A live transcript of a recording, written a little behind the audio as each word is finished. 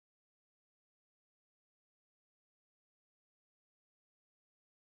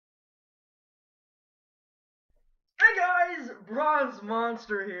Bronze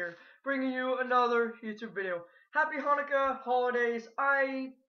Monster here, bringing you another YouTube video. Happy Hanukkah holidays.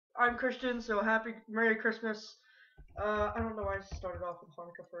 I'm Christian, so Merry Christmas. I don't know why I started off with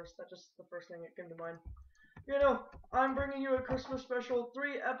Hanukkah first. That's just the first thing that came to mind. You know, I'm bringing you a Christmas special,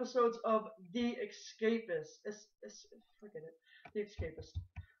 3 episodes of The Escapist. Forget it. The Escapist.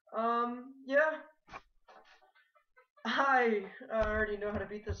 Yeah. I already know how to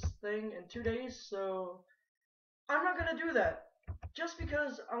beat this thing in 2 days, so I'm not gonna do that. Just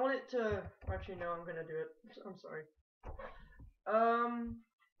because I want it to. Actually, no, I'm gonna do it. I'm sorry.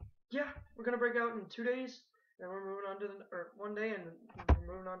 Yeah, we're gonna break out in 2 days, and we're moving on to one day, and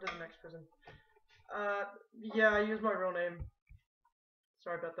we're moving on to the next prison. Yeah, I used my real name.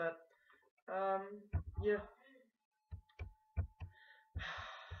 Sorry about that. Yeah.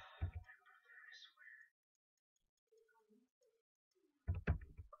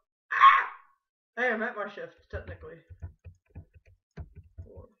 Hey, I'm at my shift, technically.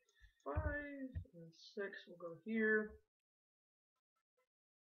 4, 5, and 6 will go here.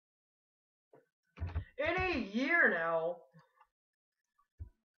 In a year now.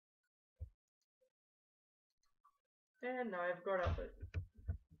 And now I have a guard outfit.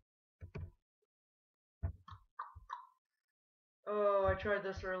 Oh, I tried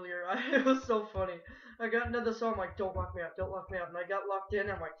this earlier. It was so funny. I got into the song, like, don't lock me out, don't lock me out. And I got locked in,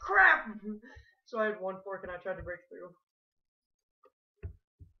 and I'm like, crap! So I had 1 fork, and I tried to break through.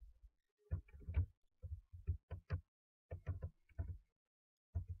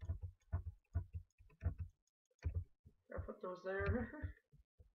 I put those there.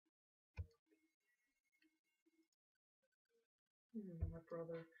 My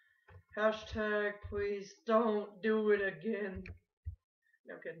brother. Hashtag, please don't do it again.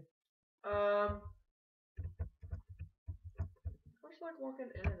 No, I'm kidding. I just like walking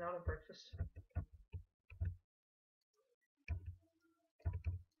in and out of breakfast.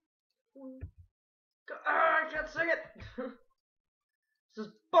 I can't sing it! This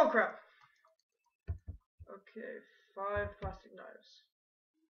is bullcrap! Okay, 5 plastic knives.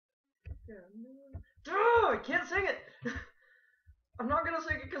 Yeah, I can't sing it! I'm not gonna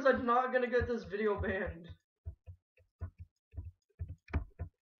sing it because I'm not gonna get this video banned.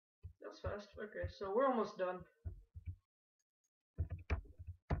 That's fast. Okay, so we're almost done.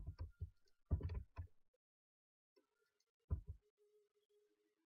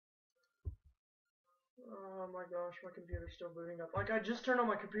 Oh my gosh, my computer's still booting up. Like, I just turned on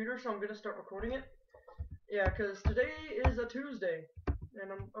my computer, so I'm gonna start recording it. Yeah, because today is a Tuesday,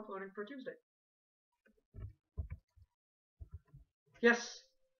 and I'm uploading for Tuesday. Yes,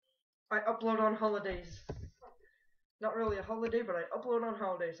 I upload on holidays. Not really a holiday, but I upload on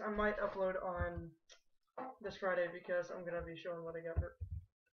holidays. I might upload on this Friday because I'm gonna be showing what I got for.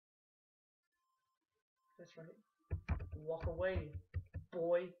 That's right. Walk away,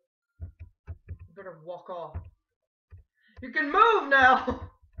 boy. You better walk off. You can move now!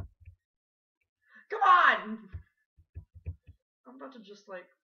 Come on! I'm about to just like.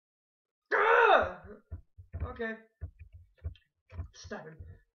 Okay. Stab him.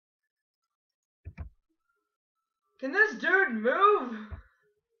 Can this dude move?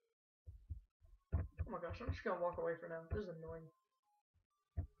 Oh my gosh, I'm just gonna walk away for now. This is annoying.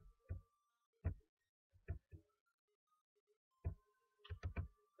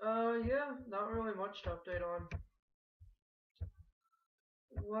 Yeah, not really much to update on.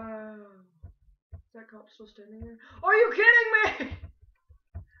 Wow. Is that cop still standing there? Are you kidding me?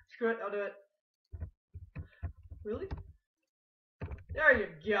 Screw it, I'll do it. Really? There you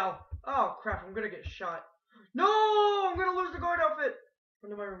go. Oh crap, I'm gonna get shot. No! I'm gonna lose the guard outfit!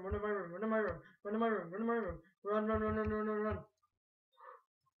 Run to my room, run to my room, run to my room, run to my room, run to my room. Run, run, run, run, run, run, run.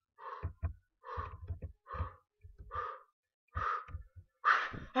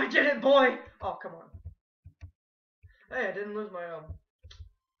 I did it, boy! Oh, come on. Hey, I didn't lose my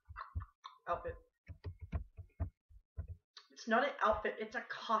outfit. It's not an outfit, it's a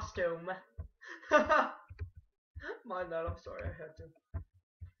costume. Mind that, I'm sorry, I had to.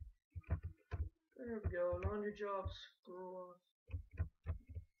 There we go, laundry jobs, screw off.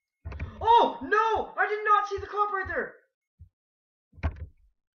 Oh, no! I did not see the cop right there!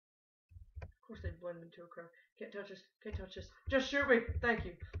 Of course they blend into a crowd. Can't touch this, can't touch this. Just shoot me, thank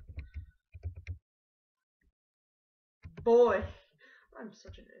you. Boy, I'm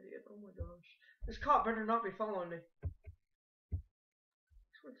such an idiot, oh my gosh. This cop better not be following me. I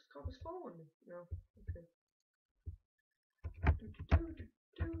swear this cop is following me. No, okay.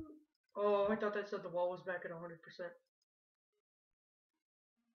 Oh, I thought that said the wall was back at 100%.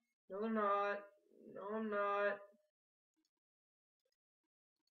 No, they're not. No, I'm not.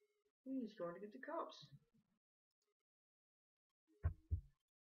 He's going to get the cops.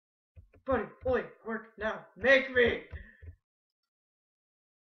 Buddy, oi, work now. Make me!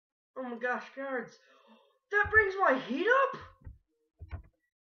 Oh my gosh, guards. That brings my heat up?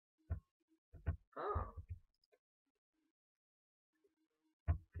 Oh.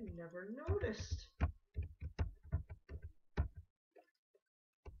 I never noticed.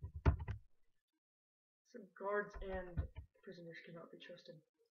 So guards and prisoners cannot be trusted.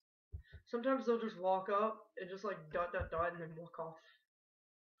 Sometimes they'll just walk up and just like dot dot dot and then walk off.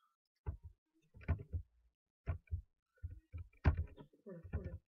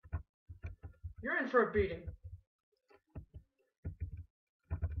 You're in for a beating.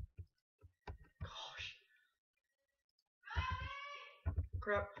 Gosh.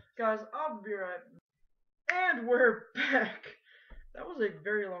 Crap. Guys, I'll be right back. And we're back. That was a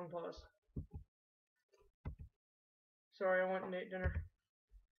very long pause. Sorry, I went and ate dinner.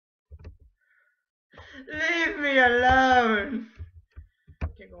 Leave me alone!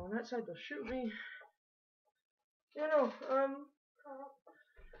 Can't go on that side, they'll shoot me. Yeah, no,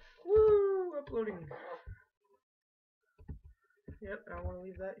 woo, uploading. Yep, I want to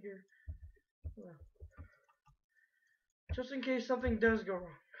leave that here. Well, just in case something does go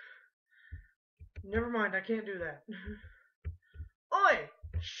wrong. Never mind, I can't do that. Oi!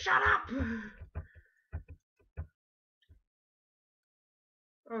 Shut up!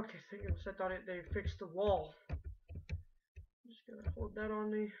 Okay, thank goodness, I thought they fixed the wall. I'm just gonna hold that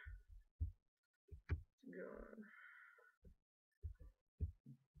on me. God.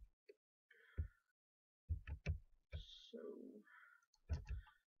 So, I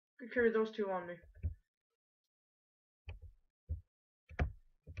could carry those two on me.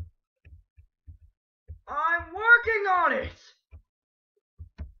 I'm working on it!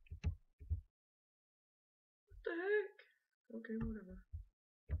 What the heck? Okay, whatever.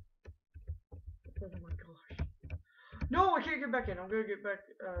 Oh my gosh. No, I can't get back in. I'm gonna get back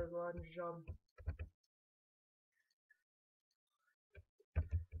Laden's job.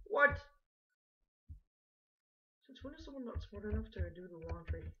 What? Since when is someone not smart enough to do the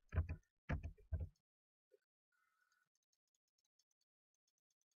laundry?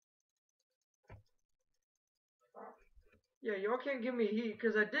 Yeah, y'all can't give me heat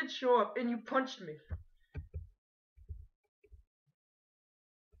because I did show up and you punched me.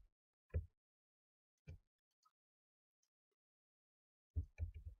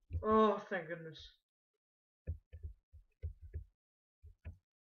 Oh, thank goodness.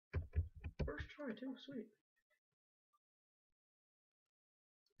 First try too, sweet.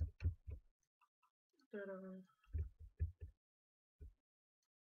 That,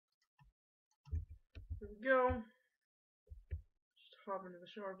 here we go. Just hop into the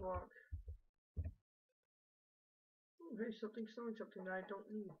shower block. Ooh, hey, something selling something that I don't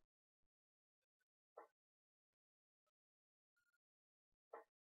need.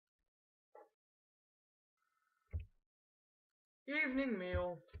 Evening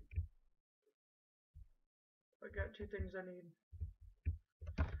meal. I got two things I need.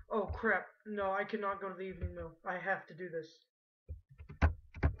 Oh crap, no, I cannot go to the evening meal. I have to do this.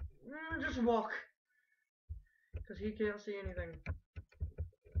 Just walk. Because he can't see anything.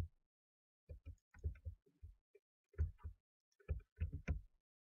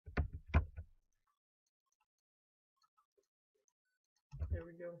 There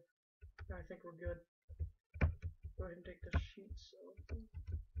we go. I think we're good. Go ahead and take the sheets off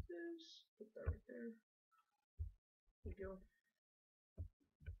this. Put that right there. There we go.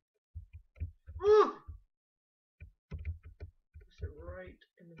 Ooh! Sit right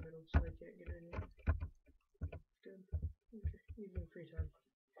in the middle so I can't get in here. Good. Okay, evening free time.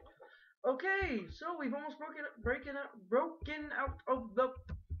 Okay, so we've almost broken out of the.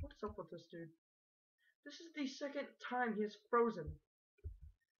 What's up with this dude? This is the second time he has frozen.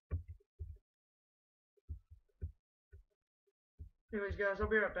 Anyways, guys, I'll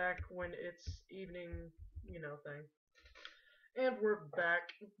be right back when it's evening, thing. And we're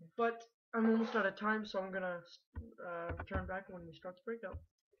back, but I'm almost out of time, so I'm gonna return back when we start the breakout.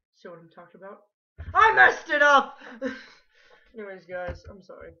 See what I'm talking about. I messed it up! Anyways, guys, I'm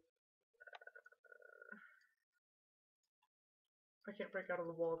sorry. I can't break out of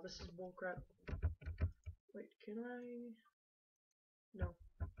the wall. This is bullcrap. Wait, can I? No.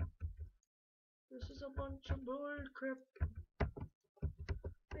 This is a bunch of bullcrap.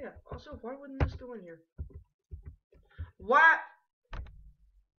 Yeah, also, why wouldn't this go in here? What?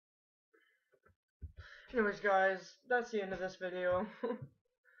 Anyways, guys, that's the end of this video.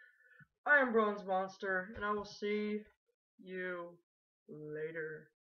 I am Bronze Monster, and I will see you later.